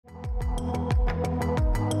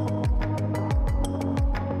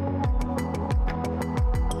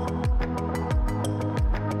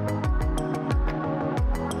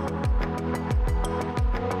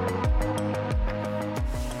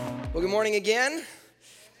morning again.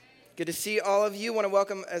 Good to see all of you. Want to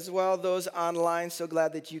welcome as well those online. So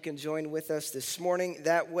glad that you can join with us this morning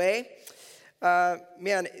that way.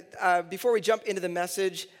 Before we jump into the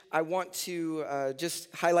message, I want to just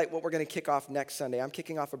highlight what we're going to kick off next Sunday. I'm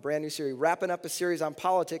kicking off a brand new series, wrapping up a series on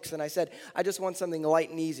politics, and I said, I just want something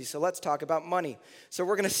light and easy, so let's talk about money. So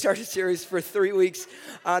we're going to start a series for 3 weeks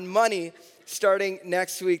on money starting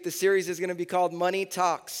next week. The series is going to be called Money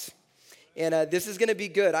Talks. And this is going to be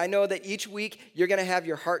good. I know that each week you're going to have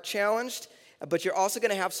your heart challenged, but you're also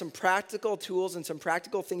going to have some practical tools and some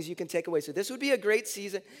practical things you can take away. So this would be a great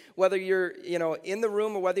season, whether you're in the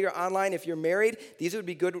room or whether you're online. If you're married, these would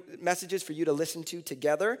be good messages for you to listen to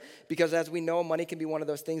together, because as we know, money can be one of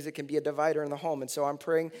those things that can be a divider in the home. And so I'm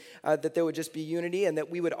praying that there would just be unity and that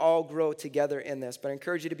we would all grow together in this. But I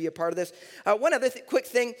encourage you to be a part of this. One other quick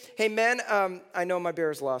thing. Hey, men, I know my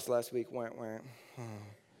Bears lost last week.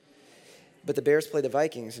 But the Bears play the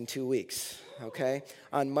Vikings in 2 weeks, okay,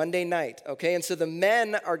 on Monday night, okay? And so the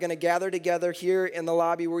men are going to gather together here in the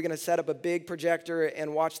lobby. We're going to set up a big projector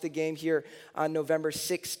and watch the game here on November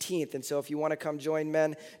 16th. And so if you want to come join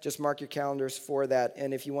men, just mark your calendars for that.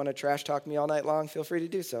 And if you want to trash talk me all night long, feel free to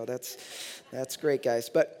do so. That's great, guys.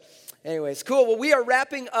 But anyways, cool. Well, we are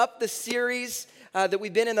wrapping up the series that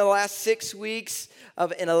we've been in the last 6 weeks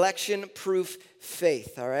of an election-proof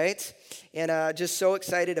faith, all right? And just so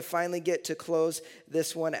excited to finally get to close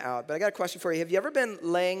this one out. But I got a question for you. Have you ever been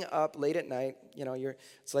laying up late at night? You know,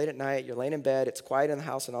 it's late at night, you're laying in bed, it's quiet in the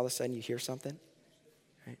house, and all of a sudden you hear something,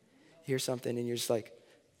 right? You hear something, and you're just like,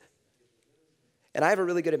 and I have a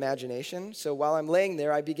really good imagination, so while I'm laying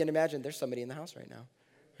there, I begin to imagine there's somebody in the house right now,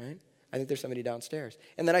 right? I think there's somebody downstairs.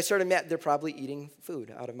 And then I start to imagine they're probably eating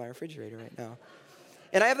food out of my refrigerator right now.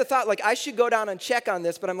 And I have the thought, like, I should go down and check on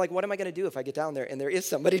this, but I'm like, what am I going to do if I get down there and there is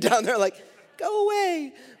somebody down there? Like, go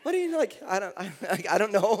away. What are you, like, I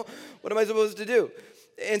don't know. What am I supposed to do?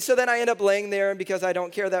 And so then I end up laying there, and because I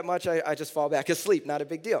don't care that much, I just fall back asleep. Not a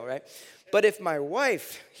big deal, right? But if my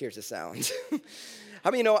wife hears a sound,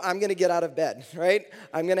 how many know I'm going to get out of bed, right?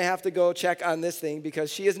 I'm going to have to go check on this thing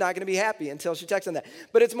because she is not going to be happy until she checks on that.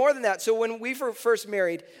 But it's more than that. So when we were first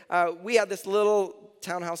married, we had this little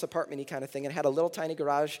townhouse apartment-y kind of thing, and had a little tiny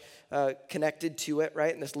garage connected to it,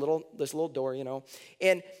 right? And this little door, you know.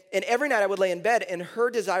 And every night I would lay in bed, and her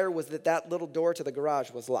desire was that little door to the garage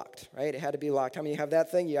was locked, right? It had to be locked. How many have that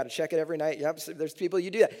thing? You got to check it every night. There's people, you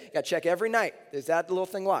do that. You got to check every night. Is that little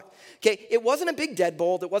thing locked? Okay, it wasn't a big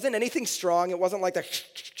deadbolt. It wasn't anything strong. It wasn't like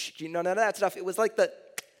none of that stuff. It was like the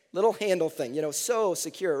little handle thing, so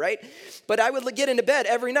secure, right? But I would get into bed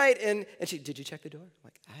every night, and she, did you check the door? I'm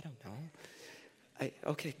like, I don't know.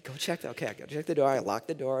 Okay, go check. Okay, I go check the door. I lock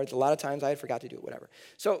the door. A lot of times I had forgot to do it, whatever.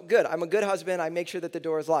 So good. I'm a good husband. I make sure that the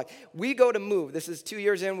door is locked. We go to move. This is 2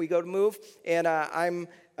 years in. We go to move, and I'm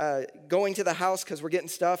going to the house because we're getting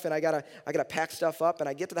stuff, and I gotta pack stuff up. And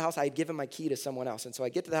I get to the house. I had given my key to someone else, and so I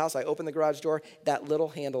get to the house. I open the garage door. That little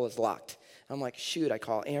handle is locked. I'm like, shoot, I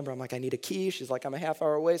call Amber. I'm like, I need a key. She's like, I'm a half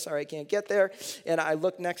hour away. Sorry, I can't get there. And I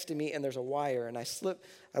look next to me, and there's a wire, and I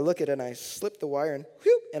look at it, and I slip the wire, and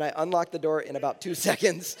whoop, and I unlock the door in about 2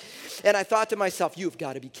 seconds. And I thought to myself, you've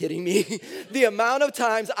got to be kidding me. The amount of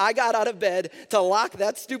times I got out of bed to lock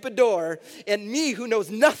that stupid door, and me, who knows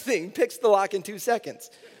nothing, picks the lock in 2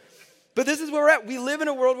 seconds. But this is where we're at. We live in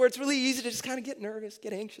a world where it's really easy to just kind of get nervous,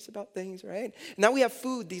 get anxious about things, right? Now we have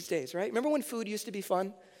food these days, right? Remember when food used to be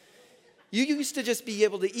fun? You used to just be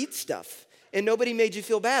able to eat stuff, and nobody made you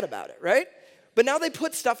feel bad about it, right? But now they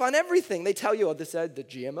put stuff on everything. They tell you, oh, this had the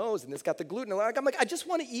GMOs, and this got the gluten. I'm like, I just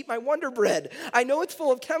want to eat my Wonder Bread. I know it's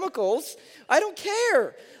full of chemicals. I don't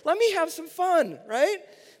care. Let me have some fun, right?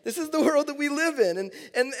 This is the world that we live in.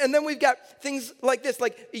 And then we've got things like this.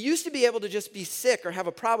 Like, it used to be able to just be sick or have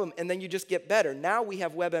a problem, and then you just get better. Now we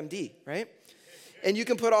have WebMD, right? And you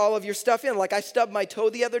can put all of your stuff in. Like, I stubbed my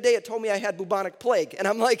toe the other day. It told me I had bubonic plague. And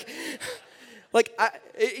I'm like,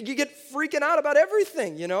 you get freaking out about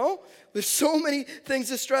everything, There's so many things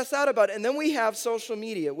to stress out about. And then we have social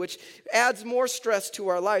media, which adds more stress to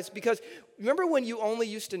our lives. Because remember when you only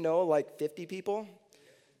used to know like 50 people?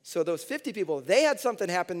 So those 50 people, they had something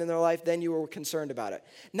happen in their life, then you were concerned about it.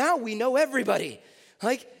 Now we know everybody.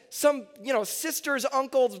 Like some, sister's,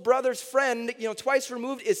 uncle's, brother's friend, twice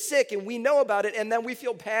removed is sick, and we know about it, and then we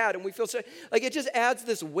feel bad, and we feel so, like it just adds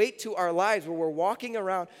this weight to our lives where we're walking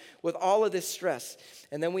around with all of this stress.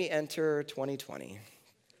 And then we enter 2020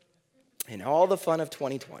 and all the fun of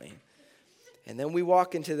 2020. And then we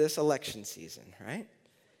walk into this election season, right?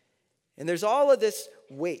 And there's all of this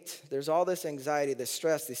weight. There's all this anxiety, this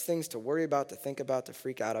stress, these things to worry about, to think about, to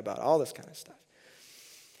freak out about, all this kind of stuff.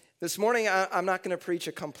 This morning, I'm not going to preach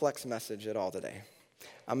a complex message at all today.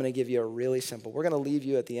 I'm going to give you a really simple, we're going to leave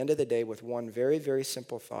you at the end of the day with one very, very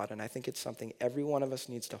simple thought, and I think it's something every one of us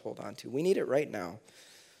needs to hold on to. We need it right now.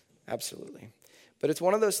 Absolutely. But it's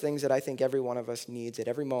one of those things that I think every one of us needs at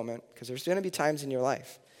every moment, because there's going to be times in your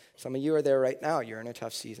life. Some of you are there right now. You're in a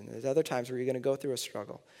tough season. There's other times where you're going to go through a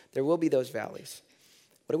struggle. There will be those valleys.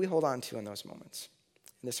 What do we hold on to in those moments?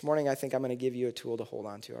 And this morning, I think I'm going to give you a tool to hold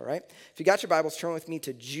on to, all right? If you got your Bibles, turn with me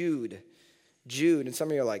to Jude. Jude, and some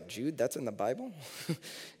of you are like, Jude, that's in the Bible?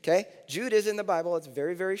 Okay, Jude is in the Bible. It's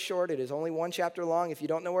very, very short. It is only one chapter long. If you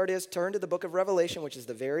don't know where it is, turn to the book of Revelation, which is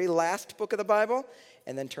the very last book of the Bible,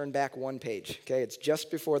 and then turn back one page, okay? It's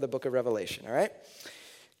just before the book of Revelation, all right?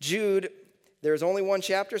 Jude, there's only one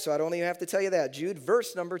chapter, so I don't even have to tell you that. Jude,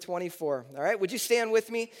 verse number 24, all right? Would you stand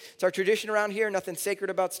with me? It's our tradition around here. Nothing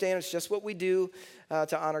sacred about standing. It's just what we do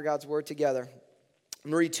to honor God's word together.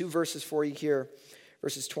 I'm going to read two verses for you here.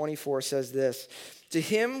 Verses 24 says this, to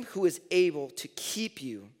him who is able to keep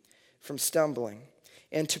you from stumbling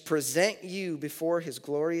and to present you before his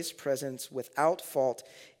glorious presence without fault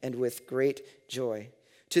and with great joy.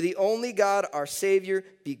 To the only God, our Savior,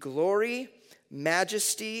 be glory,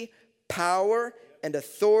 majesty, power, and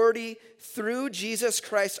authority through Jesus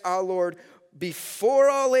Christ our Lord, before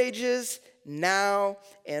all ages, now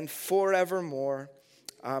and forevermore.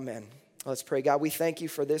 Amen. Let's pray. God, we thank you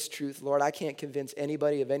for this truth. Lord, I can't convince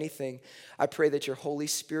anybody of anything. I pray that your Holy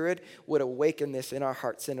Spirit would awaken this in our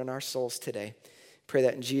hearts and in our souls today. Pray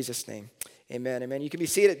that in Jesus' name. Amen. Amen. You can be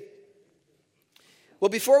seated. Well,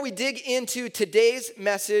 before we dig into today's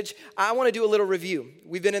message, I want to do a little review.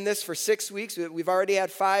 We've been in this for 6 weeks. We've already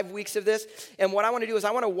had 5 weeks of this. And what I want to do is I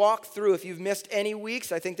want to walk through. If you've missed any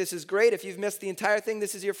weeks, I think this is great. If you've missed the entire thing,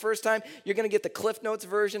 this is your first time, you're going to get the Cliff Notes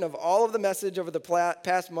version of all of the message over the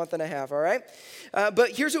past month and a half, all right? But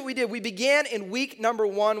here's what we did. We began in week number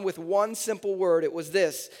 1 with one simple word. It was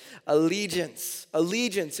this, allegiance.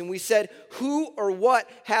 Allegiance. And we said who or what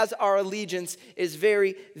has our allegiance is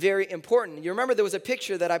very, very important. You remember there was a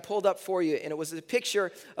picture that I pulled up for you, and it was a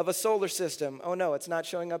picture of a solar system. Oh no, it's not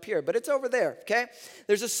showing up here, but it's over there, okay?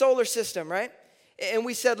 There's a solar system, right? And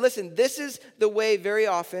we said, listen, this is the way very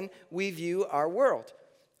often we view our world.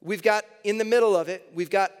 We've got, in the middle of it, we've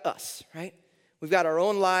got us, right? We've got our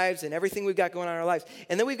own lives and everything we've got going on in our lives.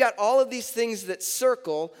 And then we've got all of these things that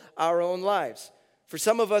circle our own lives. For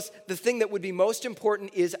some of us, the thing that would be most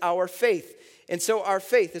important is our faith. And so our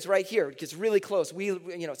faith is right here. It gets really close.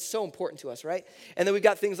 It's so important to us, right? And then we've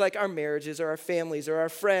got things like our marriages or our families or our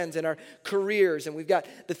friends and our careers. And we've got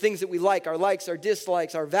the things that we like, our likes, our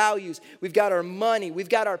dislikes, our values. We've got our money. We've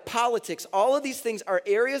got our politics. All of these things are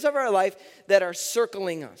areas of our life that are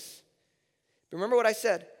circling us. Remember what I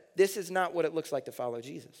said? This is not what it looks like to follow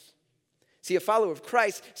Jesus. See, a follower of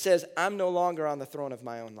Christ says, I'm no longer on the throne of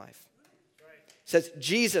my own life. Says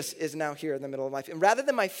Jesus is now here in the middle of life. And rather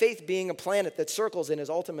than my faith being a planet that circles and is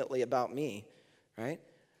ultimately about me, right?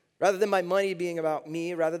 Rather than my money being about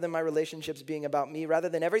me, rather than my relationships being about me, rather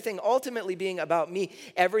than everything ultimately being about me,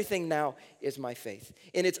 everything now is my faith.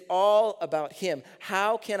 And it's all about him.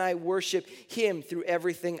 How can I worship him through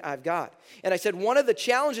everything I've got? And I said one of the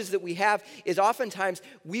challenges that we have is oftentimes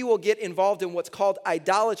we will get involved in what's called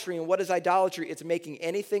idolatry. And what is idolatry? It's making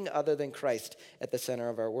anything other than Christ at the center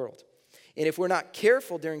of our world. And if we're not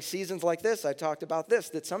careful during seasons like this, I talked about this,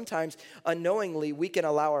 that sometimes unknowingly we can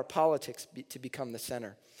allow our politics to become the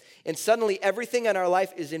center. And suddenly everything in our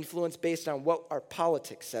life is influenced based on what our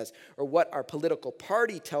politics says or what our political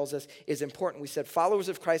party tells us is important. We said followers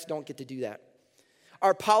of Christ don't get to do that.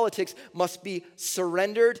 Our politics must be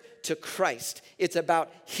surrendered to Christ. It's about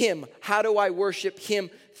him. How do I worship him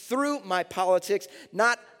through my politics?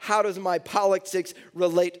 Not how does my politics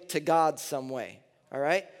relate to God some way, all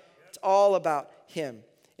right? It's all about him.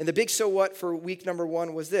 And the big so what for week number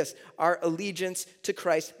 1 was this. Our allegiance to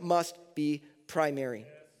Christ must be primary.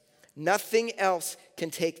 Nothing else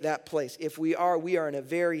can take that place. If we are in a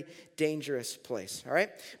very dangerous place. All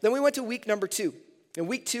right? Then we went to week number 2. In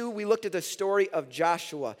week 2, we looked at the story of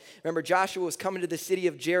Joshua. Remember, Joshua was coming to the city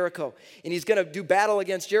of Jericho, and he's going to do battle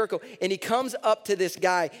against Jericho. And he comes up to this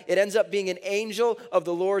guy. It ends up being an angel of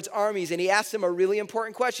the Lord's armies. And he asks him a really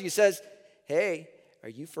important question. He says, hey, are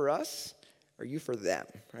you for us? Or are you for them,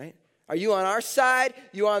 right? Are you on our side?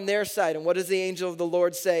 You on their side? And what does the angel of the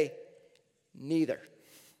Lord say? Neither.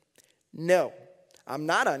 No, I'm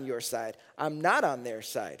not on your side. I'm not on their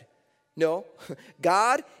side. No,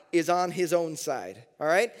 God is on his own side, all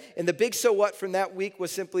right? And the big so what from that week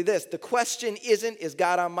was simply this. The question isn't, is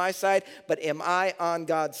God on my side, but am I on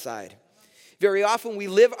God's side? Very often we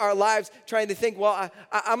live our lives trying to think, well,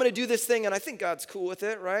 I'm going to do this thing and I think God's cool with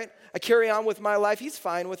it, right? I carry on with my life. He's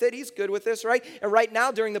fine with it. He's good with this, right? And right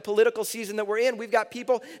now during the political season that we're in, we've got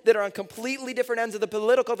people that are on completely different ends of the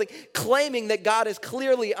political thing claiming that God is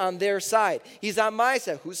clearly on their side. He's on my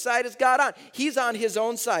side. Whose side is God on? He's on his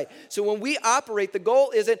own side. So when we operate, the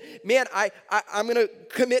goal isn't, man, I'm going to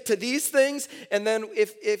commit to these things, and then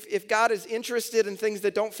if God is interested in things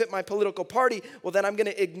that don't fit my political party, well, then I'm going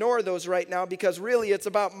to ignore those right now because really it's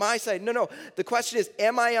about my side. No. The question is,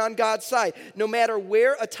 am I on God's side? No matter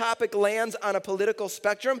where a topic lands on a political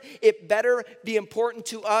spectrum, it better be important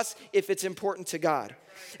to us if it's important to God.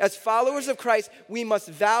 As followers of Christ, we must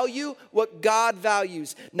value what God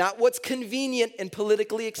values, not what's convenient and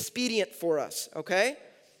politically expedient for us, okay?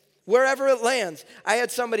 Wherever it lands. I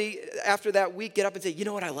had somebody after that week get up and say, you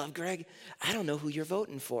know what I love, Greg? I don't know who you're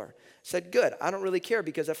voting for. I said, good. I don't really care,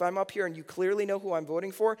 because if I'm up here and you clearly know who I'm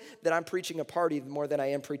voting for, then I'm preaching a party more than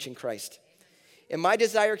I am preaching Christ. And my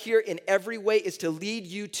desire here in every way is to lead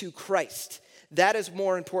you to Christ. That is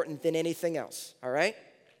more important than anything else, all right?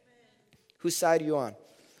 Whose side are you on?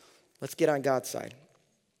 Let's get on God's side.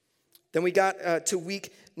 Then we got to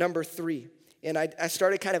week number 3. And I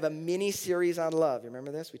started kind of a mini series on love. You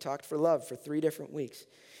remember this? We talked for love for 3 different weeks.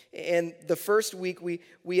 And the first week, we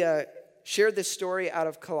shared this story out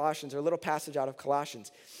of Colossians, or a little passage out of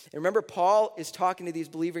Colossians. And remember, Paul is talking to these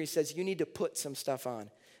believers. He says, you need to put some stuff on.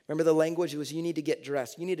 Remember the language? It was, you need to get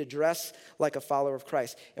dressed. You need to dress like a follower of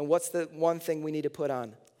Christ. And what's the one thing we need to put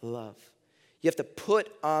on? Love. You have to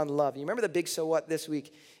put on love. You remember the big so what this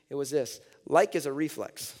week? It was this. Like is a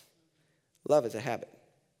reflex. Love is a habit.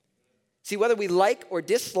 See, whether we like or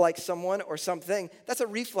dislike someone or something, that's a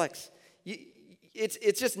reflex.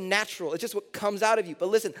 It's just natural. It's just what comes out of you. But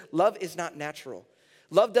listen, love is not natural.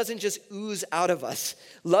 Love doesn't just ooze out of us.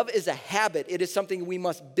 Love is a habit. It is something we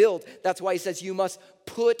must build. That's why he says you must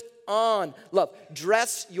put on love.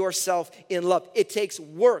 Dress yourself in love. It takes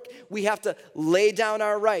work. We have to lay down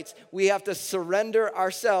our rights. We have to surrender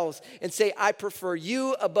ourselves and say, I prefer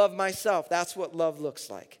you above myself. That's what love looks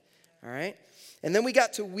like. All right? And then we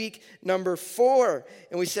got to week number 4,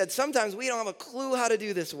 and we said, sometimes we don't have a clue how to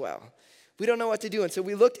do this well. We don't know what to do. And so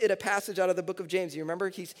we looked at a passage out of the book of James. You remember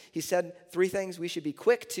he said 3 things. We should be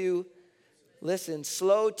quick to listen,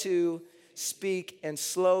 slow to speak, and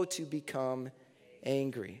slow to become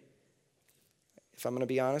angry. If I'm going to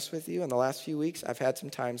be honest with you, in the last few weeks, I've had some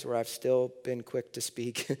times where I've still been quick to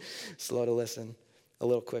speak, slow to listen, a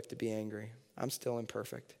little quick to be angry. I'm still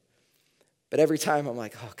imperfect. But every time I'm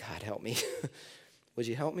like, oh, God, help me. Would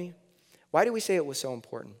you help me? Why do we say it was so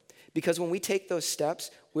important? Because when we take those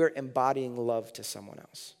steps, we're embodying love to someone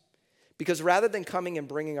else. Because rather than coming and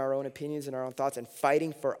bringing our own opinions and our own thoughts and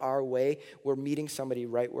fighting for our way, we're meeting somebody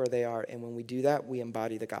right where they are. And when we do that, we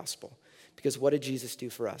embody the gospel. Because what did Jesus do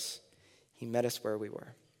for us? He met us where we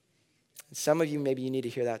were. And some of you, maybe you need to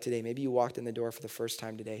hear that today. Maybe you walked in the door for the first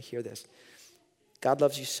time today. Hear this. God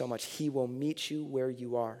loves you so much. He will meet you where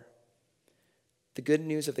you are. The good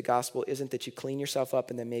news of the gospel isn't that you clean yourself up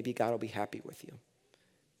and then maybe God will be happy with you.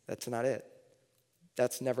 That's not it.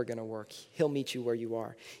 That's never going to work. He'll meet you where you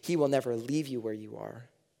are. He will never leave you where you are,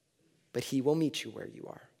 but he will meet you where you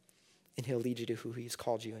are, and he'll lead you to who he's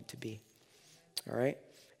called you to be. All right?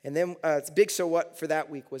 And then it's big so what for that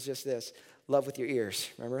week was just this. Love with your ears.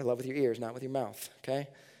 Remember? Love with your ears, not with your mouth, okay?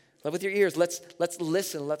 Love with your ears. Let's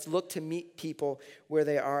listen. Let's look to meet people where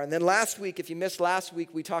they are. And then last week, if you missed last week,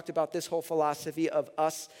 we talked about this whole philosophy of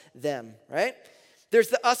us, them, right? There's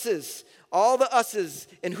the us's, all the us's.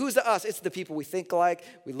 And who's the us? It's the people we think like,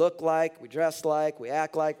 we look like, we dress like, we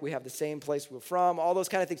act like, we have the same place we're from, all those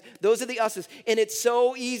kind of things. Those are the us's. And it's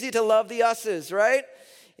so easy to love the us's, right?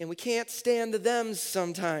 And we can't stand the thems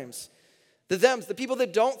sometimes. The thems, the people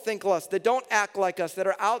that don't think like us, that don't act like us, that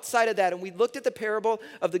are outside of that. And we looked at the parable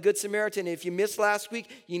of the Good Samaritan. If you missed last week,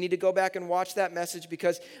 you need to go back and watch that message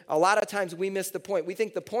because a lot of times we miss the point. We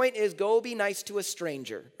think the point is go be nice to a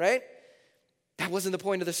stranger, right? That wasn't the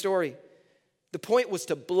point of the story. The point was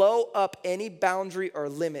to blow up any boundary or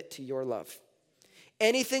limit to your love.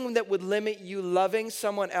 Anything that would limit you loving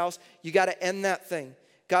someone else, you got to end that thing.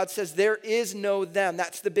 God says there is no them.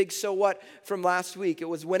 That's the big so what from last week. It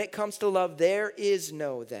was when it comes to love, there is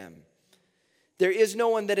no them. There is no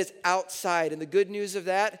one that is outside. And the good news of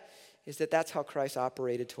that is that that's how Christ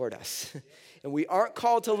operated toward us. And we aren't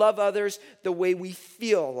called to love others the way we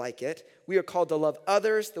feel like it. We are called to love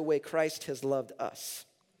others the way Christ has loved us.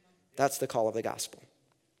 That's the call of the gospel.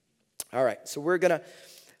 All right, so we're going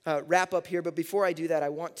to wrap up here. But before I do that, I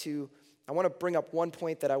want to I want to bring up one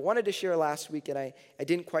point that I wanted to share last week and I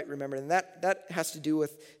didn't quite remember, and that has to do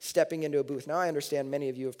with stepping into a booth. Now I understand many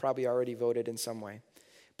of you have probably already voted in some way.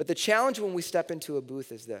 But the challenge when we step into a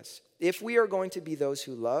booth is this. If we are going to be those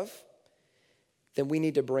who love, then we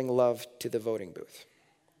need to bring love to the voting booth.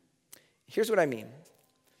 Here's what I mean.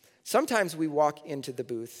 Sometimes we walk into the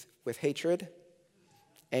booth with hatred,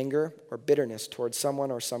 anger, or bitterness towards someone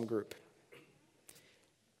or some group.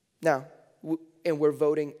 Now, and we're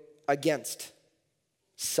voting against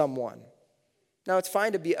someone. Now, it's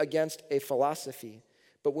fine to be against a philosophy,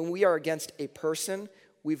 but when we are against a person,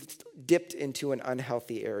 we've dipped into an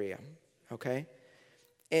unhealthy area, okay?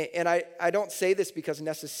 And I don't say this because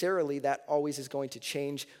necessarily that always is going to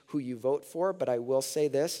change who you vote for, but I will say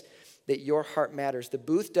this, that your heart matters. The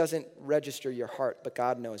booth doesn't register your heart, but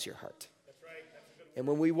God knows your heart. That's right. That's a good word. And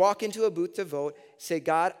when we walk into a booth to vote, say,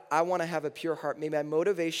 God, I want to have a pure heart. May my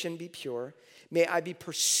motivation be pure. May I be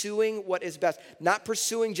pursuing what is best, not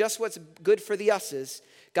pursuing just what's good for the us's.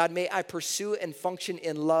 God, may I pursue and function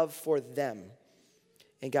in love for them.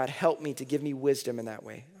 And God, help me to give me wisdom in that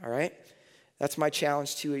way, all right? That's my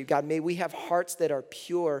challenge to you. God, may we have hearts that are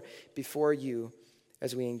pure before you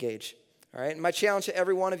as we engage. All right, and my challenge to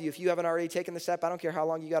every one of you, if you haven't already taken the step, I don't care how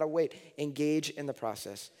long you got to wait, engage in the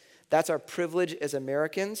process. That's our privilege as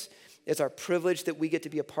Americans. It's our privilege that we get to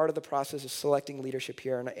be a part of the process of selecting leadership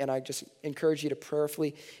here, and I just encourage you to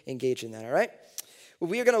prayerfully engage in that, all right? Well,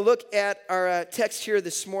 we are going to look at our text here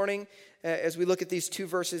this morning as we look at these two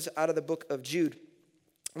verses out of the book of Jude.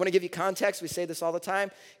 I want to give you context. We say this all the time.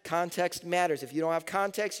 Context matters. If you don't have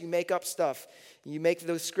context, you make up stuff. You make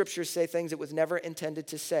those scriptures say things it was never intended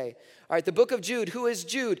to say. All right, the book of Jude. Who is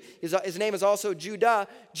Jude? His name is also Judah.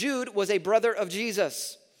 Jude was a brother of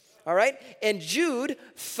Jesus. All right? And Jude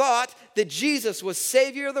thought that Jesus was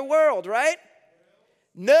Savior of the world, right?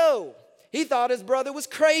 No. He thought his brother was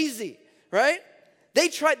crazy, right? They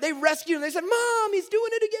rescued him. They said, Mom, he's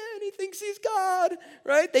doing it again. He thinks he's God,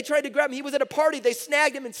 right? They tried to grab him. He was at a party. They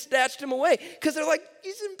snagged him and snatched him away because they're like,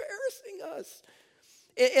 he's embarrassing us.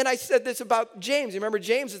 And I said this about James. You remember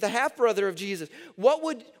James is the half-brother of Jesus. What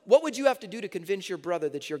would you have to do to convince your brother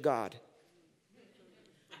that you're God?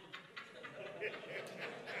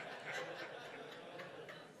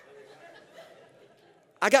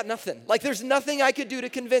 I got nothing. Like there's nothing I could do to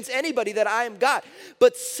convince anybody that I am God.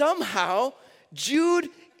 But somehow Jude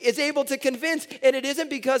is able to convince, and it isn't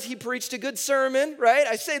because he preached a good sermon, right?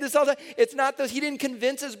 I say this all the time. It's not that he didn't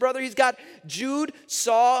convince his brother. Jude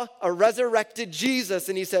saw a resurrected Jesus,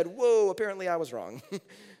 and he said, whoa, apparently I was wrong.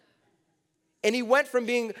 And he went from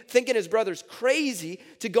thinking his brother's crazy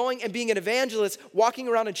to going and being an evangelist, walking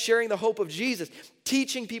around and sharing the hope of Jesus,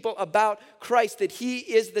 teaching people about Christ, that he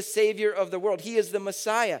is the Savior of the world. He is the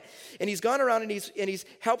Messiah. And he's gone around and he's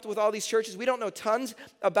helped with all these churches. We don't know tons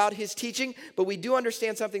about his teaching, but we do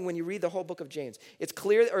understand something when you read the whole book of James. It's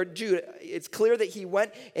clear, or Jude, it's clear that he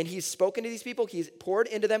went and he's spoken to these people. He's poured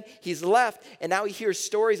into them. He's left, and now he hears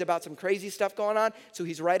stories about some crazy stuff going on. So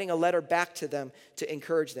he's writing a letter back to them to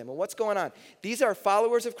encourage them. And what's going on? These are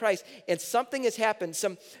followers of Christ, and something has happened.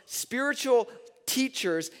 Some spiritual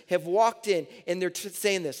teachers have walked in, and they're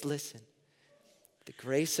saying this, listen, the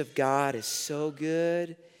grace of God is so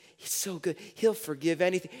good. He's so good. He'll forgive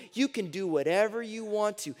anything. You can do whatever you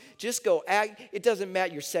want to. Just go act. It doesn't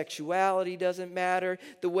matter. Your sexuality doesn't matter.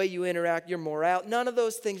 The way you interact, your morale, none of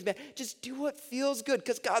those things matter. Just do what feels good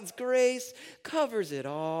because God's grace covers it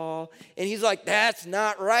all. And he's like, that's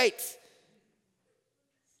not right.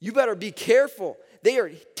 You better be careful. They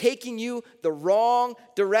are taking you the wrong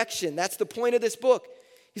direction. That's the point of this book.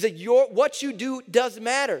 He said, what you do does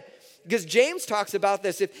matter. Because James talks about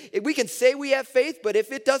this. If we can say we have faith, but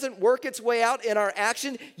if it doesn't work its way out in our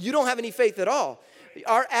action, you don't have any faith at all.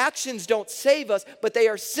 Our actions don't save us, but they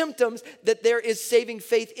are symptoms that there is saving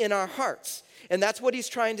faith in our hearts. And that's what he's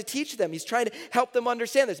trying to teach them. He's trying to help them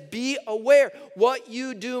understand this. Be aware. What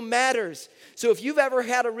you do matters. So if you've ever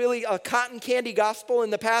had a cotton candy gospel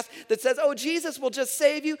in the past that says, oh, Jesus will just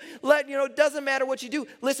save you, it doesn't matter what you do.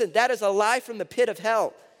 Listen, that is a lie from the pit of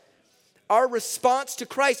hell. Our response to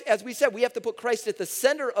Christ, as we said, we have to put Christ at the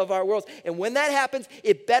center of our world. And when that happens,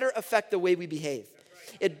 it better affect the way we behave.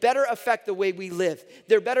 It better affect the way we live.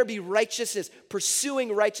 There better be righteousness,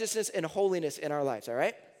 pursuing righteousness and holiness in our lives, all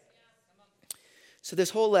right? So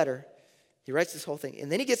this whole letter, he writes this whole thing,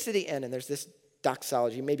 and then he gets to the end, and there's this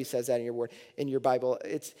doxology, maybe says that in your Bible.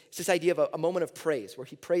 It's this idea of a moment of praise, where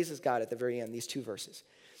he praises God at the very end, these two verses.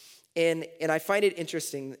 And I find it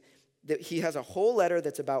interesting that he has a whole letter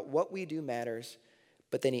that's about what we do matters,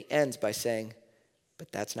 but then he ends by saying,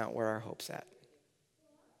 but that's not where our hope's at.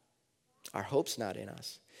 Our hope's not in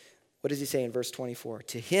us. What does he say in verse 24?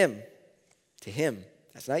 To him To him,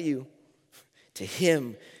 that's not you, to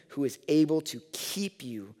him who is able to keep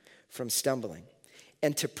you from stumbling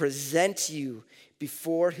and to present you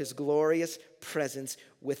before his glorious presence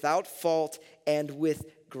without fault and with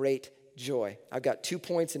great joy. I've got 2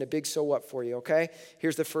 points and a big so what for you, okay?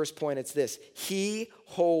 Here's the first point. It's this. He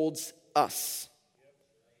holds us.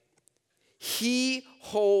 He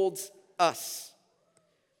holds us.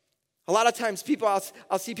 A lot of times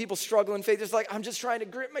I'll see people struggle in faith. It's like, I'm just trying to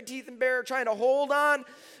grit my teeth and bear, trying to hold on.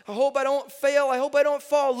 I hope I don't fail. I hope I don't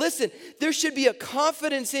fall. Listen, there should be a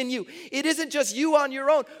confidence in you. It isn't just you on your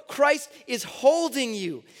own. Christ is holding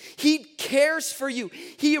you. He cares for you.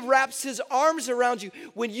 He wraps his arms around you.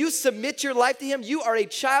 When you submit your life to him, you are a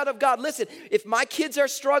child of God. Listen, if my kids are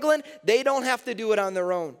struggling, they don't have to do it on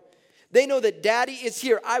their own. They know that daddy is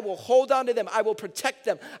here. I will hold on to them. I will protect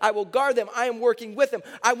them. I will guard them. I am working with them.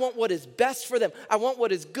 I want what is best for them. I want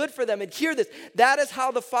what is good for them. And hear this. That is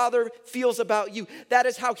how the Father feels about you. That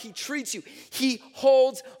is how he treats you. He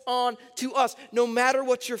holds on to us no matter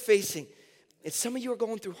what you're facing. And some of you are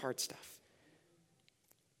going through hard stuff.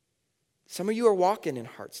 Some of you are walking in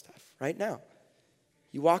hard stuff right now.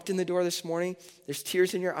 You walked in the door this morning. There's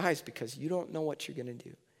tears in your eyes because you don't know what you're going to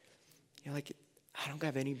do. You're like, I don't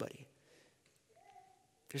have anybody.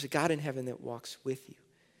 There's a God in heaven that walks with you.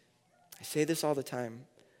 I say this all the time.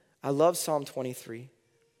 I love Psalm 23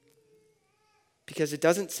 because it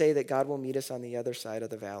doesn't say that God will meet us on the other side of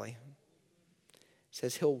the valley. It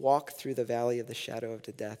says he'll walk through the valley of the shadow of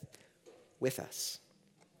death with us.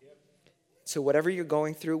 So whatever you're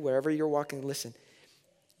going through, wherever you're walking, listen,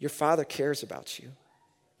 your Father cares about you.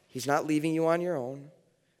 He's not leaving you on your own.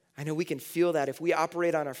 I know we can feel that. If we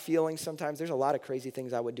operate on our feelings sometimes, there's a lot of crazy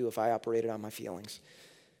things I would do if I operated on my feelings.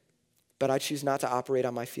 But I choose not to operate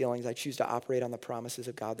on my feelings. I choose to operate on the promises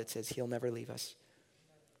of God that says he'll never leave us.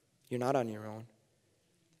 You're not on your own.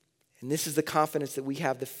 And this is the confidence that we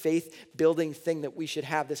have, the faith-building thing that we should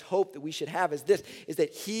have, this hope that we should have is this, is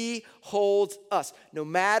that he holds us. No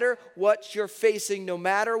matter what you're facing, no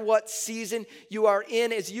matter what season you are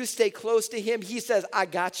in, as you stay close to him, he says, I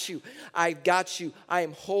got you. I got you. I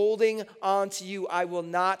am holding on to you. I will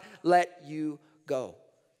not let you go.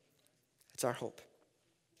 That's our hope.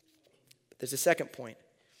 But there's a second point,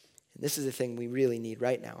 and this is the thing we really need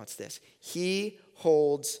right now. It's this. He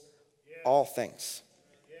holds all things.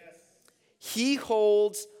 He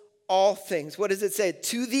holds all things. What does it say?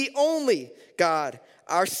 To the only God,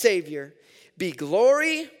 our Savior, be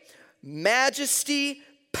glory, majesty,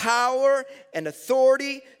 power, and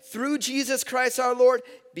authority through Jesus Christ our Lord,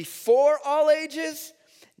 before all ages,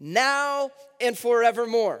 now and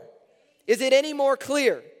forevermore. Is it any more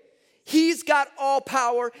clear? He's got all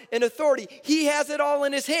power and authority. He has it all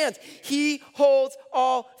in his hands. He holds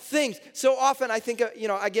all things. So often I think,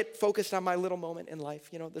 I get focused on my little moment in life,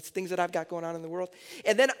 the things that I've got going on in the world.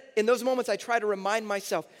 And then in those moments I try to remind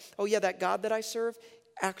myself, oh yeah, that God that I serve,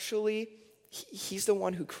 actually, he's the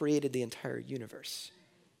one who created the entire universe.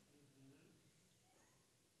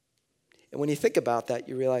 And when you think about that,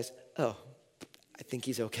 you realize, oh, I think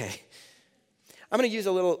he's okay. I'm going to use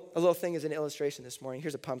a little thing as an illustration this morning.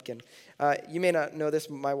 Here's a pumpkin. You may not know this,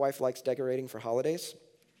 but my wife likes decorating for holidays.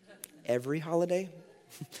 Every holiday.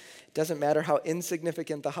 It doesn't matter how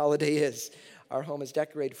insignificant the holiday is. Our home is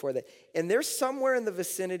decorated for that. And there's somewhere in the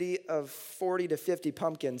vicinity of 40 to 50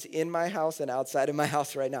 pumpkins in my house and outside of my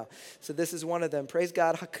house right now. So this is one of them. Praise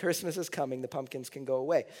God, Christmas is coming. The pumpkins can go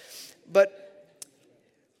away. But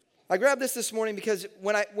I grabbed this morning because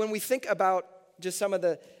when we think about just some of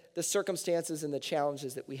the circumstances and the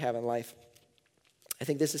challenges that we have in life, I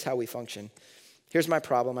think this is how we function. Here's my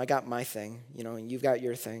problem. I got my thing, and you've got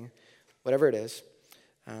your thing, whatever it is.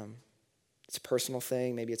 It's a personal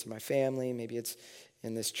thing. Maybe it's in my family. Maybe it's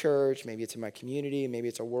in this church. Maybe it's in my community. Maybe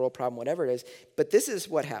it's a world problem, whatever it is. But this is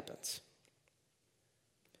what happens.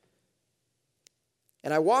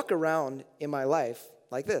 And I walk around in my life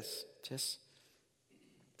like this, just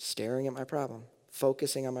staring at my problem,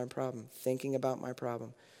 focusing on my problem, thinking about my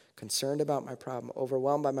problem, concerned about my problem,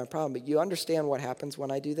 overwhelmed by my problem. But you understand what happens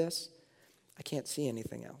when I do this? I can't see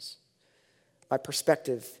anything else. My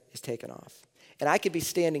perspective is taken off. And I could be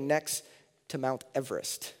standing next to Mount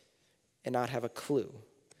Everest and not have a clue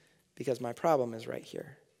because my problem is right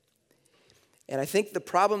here. And I think the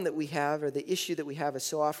problem that we have, or the issue that we have, is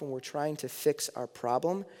so often we're trying to fix our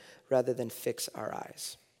problem rather than fix our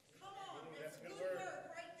eyes. Come on, that's a good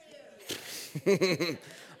word right there.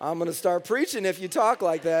 I'm going to start preaching if you talk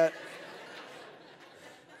like that.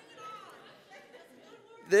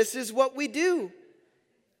 This is what we do.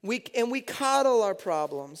 We coddle our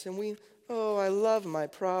problems, and I love my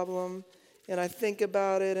problem. and I think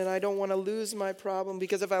about it, and I don't want to lose my problem,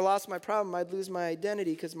 because if I lost my problem, I'd lose my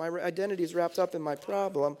identity, because my identity is wrapped up in my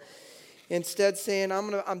problem. Instead saying,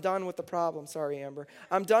 I'm done with the problem. Sorry, Amber.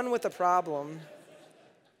 I'm done with the problem.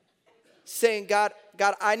 Saying, God,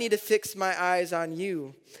 I need to fix my eyes on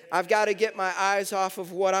you. I've got to get my eyes off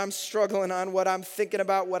of what I'm struggling on, what I'm thinking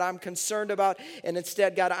about, what I'm concerned about. And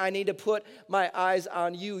instead, God, I need to put my eyes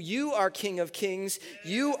on you. You are King of Kings.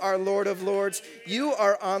 You are Lord of Lords. You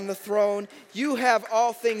are on the throne. You have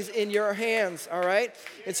all things in your hands, all right?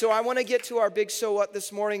 And so I want to get to our big so what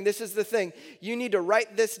this morning. This is the thing. You need to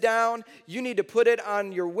write this down. You need to put it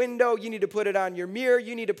on your window. You need to put it on your mirror.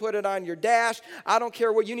 You need to put it on your dash. I don't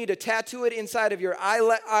care what. You need to tattoo it inside of your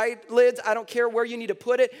eyelids. I don't care where you need to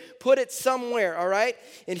put it. Put it somewhere, all right?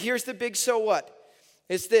 And here's the big so what.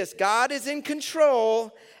 It's this. God is in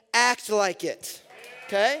control. Act like it,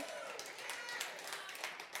 okay?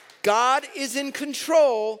 God is in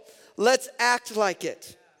control. Let's act like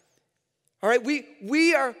it. All right?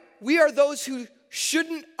 We are those who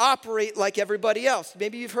shouldn't operate like everybody else.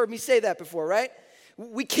 Maybe you've heard me say that before, right?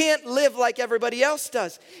 We can't live like everybody else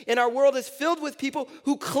does. And our world is filled with people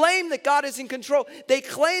who claim that God is in control. They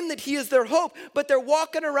claim that He is their hope, but they're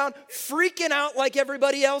walking around freaking out like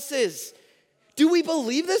everybody else is. Do we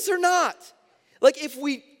believe this or not? Like if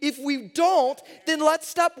we don't, then let's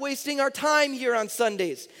stop wasting our time here on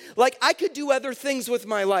Sundays. Like I could do other things with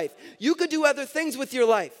my life. You could do other things with your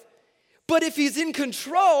life. But if He's in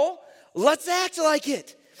control, let's act like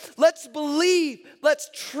it. Let's believe. Let's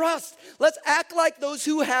trust. Let's act like those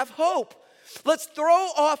who have hope. Let's throw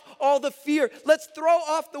off all the fear. Let's throw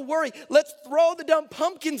off the worry. Let's throw the dumb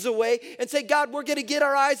pumpkins away and say, God, we're going to get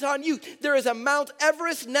our eyes on you. There is a Mount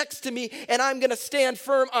Everest next to me, and I'm going to stand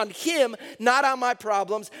firm on Him, not on my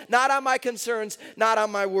problems, not on my concerns, not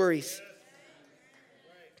on my worries.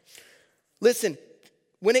 Listen,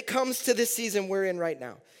 when it comes to this season we're in right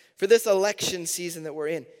now, for this election season that we're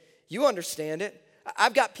in, you understand it.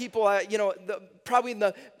 I've got people, probably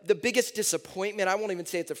the biggest disappointment, I won't even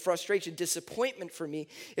say it's a frustration, disappointment for me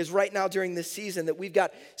is right now during this season that we've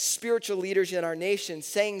got spiritual leaders in our nation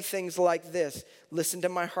saying things like this. Listen to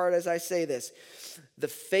my heart as I say this. The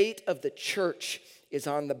fate of the church is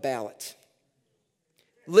on the ballot.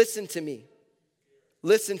 Listen to me.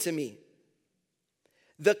 Listen to me.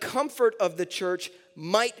 The comfort of the church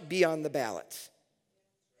might be on the ballot.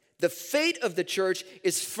 The fate of the church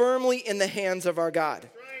is firmly in the hands of our God.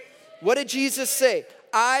 What did Jesus say?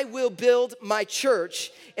 I will build my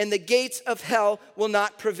church, and the gates of hell will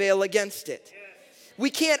not prevail against it.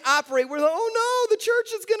 We can't operate. We're like, oh no, the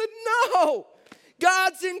church is going to, no.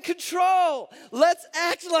 God's in control. Let's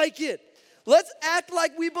act like it. Let's act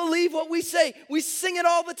like we believe what we say. We sing it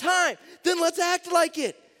all the time. Then let's act like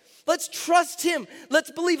it. Let's trust Him.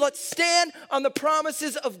 Let's believe. Let's stand on the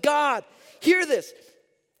promises of God. Hear this.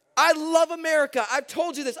 I love America. I've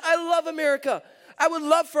told you this. I love America. I would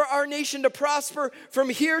love for our nation to prosper from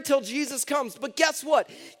here till Jesus comes. But guess what?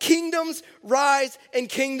 Kingdoms rise and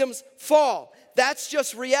kingdoms fall. That's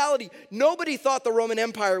just reality. Nobody thought the Roman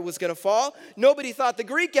Empire was going to fall. Nobody thought the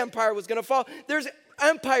Greek Empire was going to fall. There's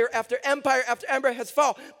empire after empire after empire has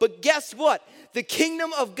fallen. But guess what? The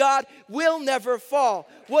kingdom of God will never fall.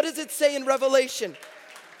 What does it say in Revelation?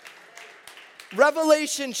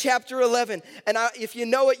 Revelation chapter 11, and if you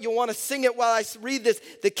know it, you'll want to sing it while I read this.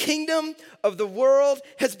 The kingdom of the world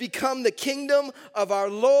has become the kingdom of our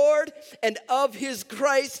Lord and of His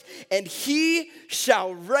Christ, and He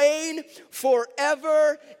shall reign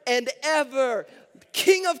forever and ever.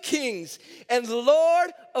 King of kings and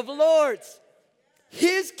Lord of lords.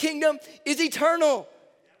 His kingdom is eternal.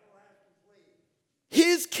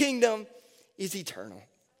 His kingdom is eternal.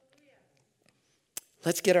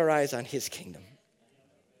 Let's get our eyes on His kingdom.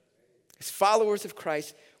 As followers of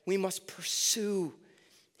Christ, we must pursue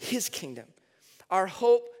His kingdom. Our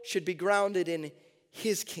hope should be grounded in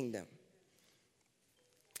His kingdom.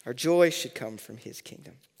 Our joy should come from His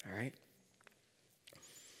kingdom, all right?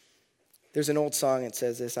 There's an old song that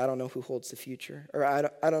says this, I don't know who holds the future, or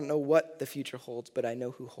I don't know what the future holds, but I know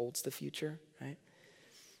who holds the future, right?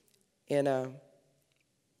 And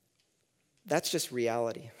that's just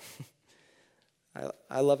reality.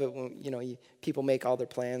 I love it when, people make all their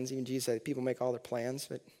plans. Even Jesus said people make all their plans,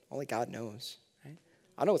 but only God knows, right?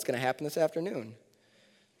 I know what's going to happen this afternoon.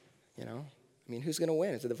 Who's going to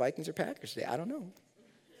win? Is it the Vikings or Packers today? I don't know.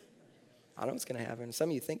 I know what's going to happen. Some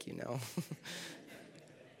of you think you know.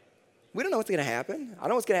 We don't know what's going to happen. I don't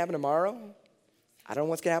know what's going to happen tomorrow. I don't know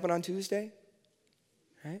what's going to happen on Tuesday,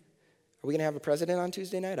 right? Are we going to have a president on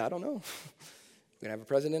Tuesday night? I don't know. We're going to have a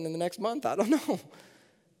president in the next month? I don't know.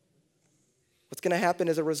 What's going to happen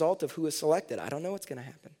as a result of who is selected? I don't know what's going to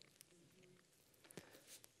happen.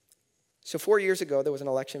 So 4 years ago, there was an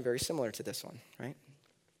election very similar to this one, right?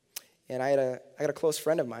 And I had a close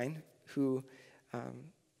friend of mine who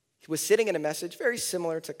was sitting in a message very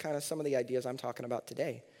similar to kind of some of the ideas I'm talking about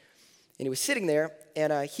today. And he was sitting there,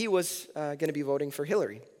 and he was going to be voting for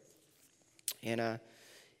Hillary. And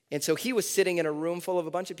so he was sitting in a room full of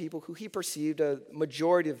a bunch of people who he perceived a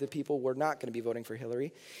majority of the people were not going to be voting for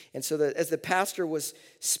Hillary. And so as the pastor was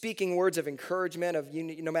speaking words of encouragement of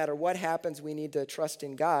no matter what happens, we need to trust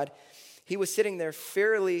in God, he was sitting there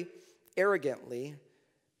fairly arrogantly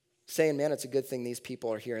saying, man, it's a good thing these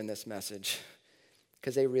people are hearing this message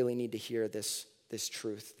because they really need to hear this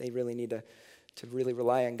truth. They really need to really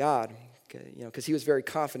rely on God, because he was very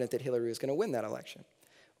confident that Hillary was going to win that election.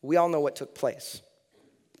 We all know what took place.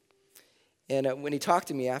 And when he talked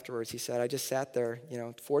to me afterwards, he said, I just sat there,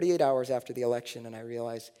 48 hours after the election, and I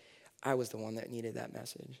realized I was the one that needed that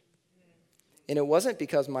message. And it wasn't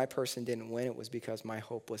because my person didn't win. It was because my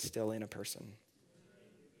hope was still in a person.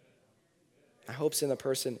 My hope's in the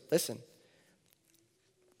person. Listen,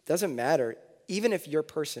 doesn't matter. Even if your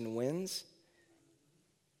person wins,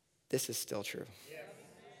 this is still true.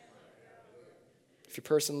 If your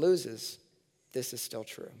person loses, this is still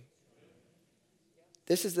true.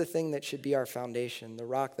 This is the thing that should be our foundation, the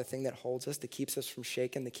rock, the thing that holds us, that keeps us from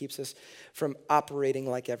shaking, that keeps us from operating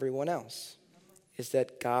like everyone else, is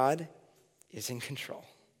that God is in control.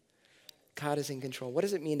 God is in control. What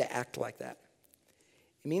does it mean to act like that?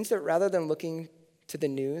 It means that rather than looking to the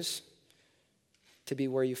news to be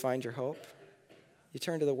where you find your hope, you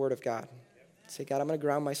turn to the Word of God. Say, God, I'm going to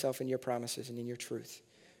ground myself in your promises and in your truth.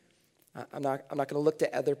 I'm not going to look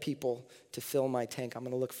to other people to fill my tank. I'm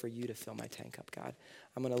going to look for you to fill my tank up, God.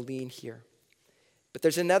 I'm going to lean here. But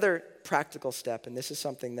there's another practical step, and this is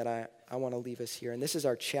something that I want to leave us here. And this is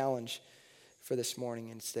our challenge for this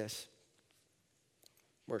morning, and it's this.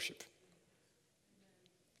 Worship.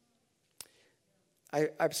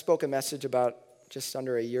 I spoke a message about just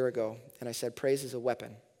under a year ago, and I said praise is a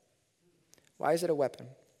weapon. Why is it a weapon?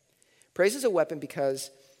 Praise is a weapon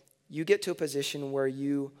because you get to a position where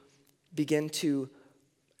you begin to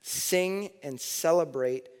sing and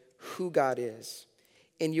celebrate who God is.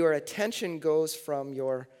 And your attention goes from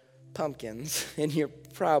your pumpkins and your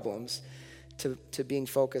problems to being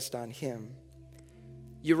focused on Him.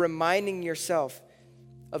 You're reminding yourself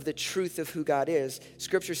of the truth of who God is.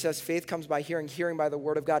 Scripture says faith comes by hearing, hearing by the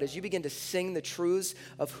word of God. As you begin to sing the truths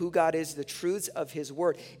of who God is, the truths of His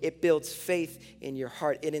word, it builds faith in your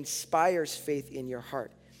heart. It inspires faith in your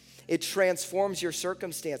heart. It transforms your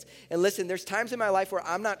circumstance. And listen, there's times in my life where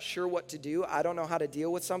I'm not sure what to do. I don't know how to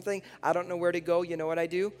deal with something. I don't know where to go. You know what I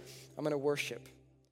do? I'm going to worship.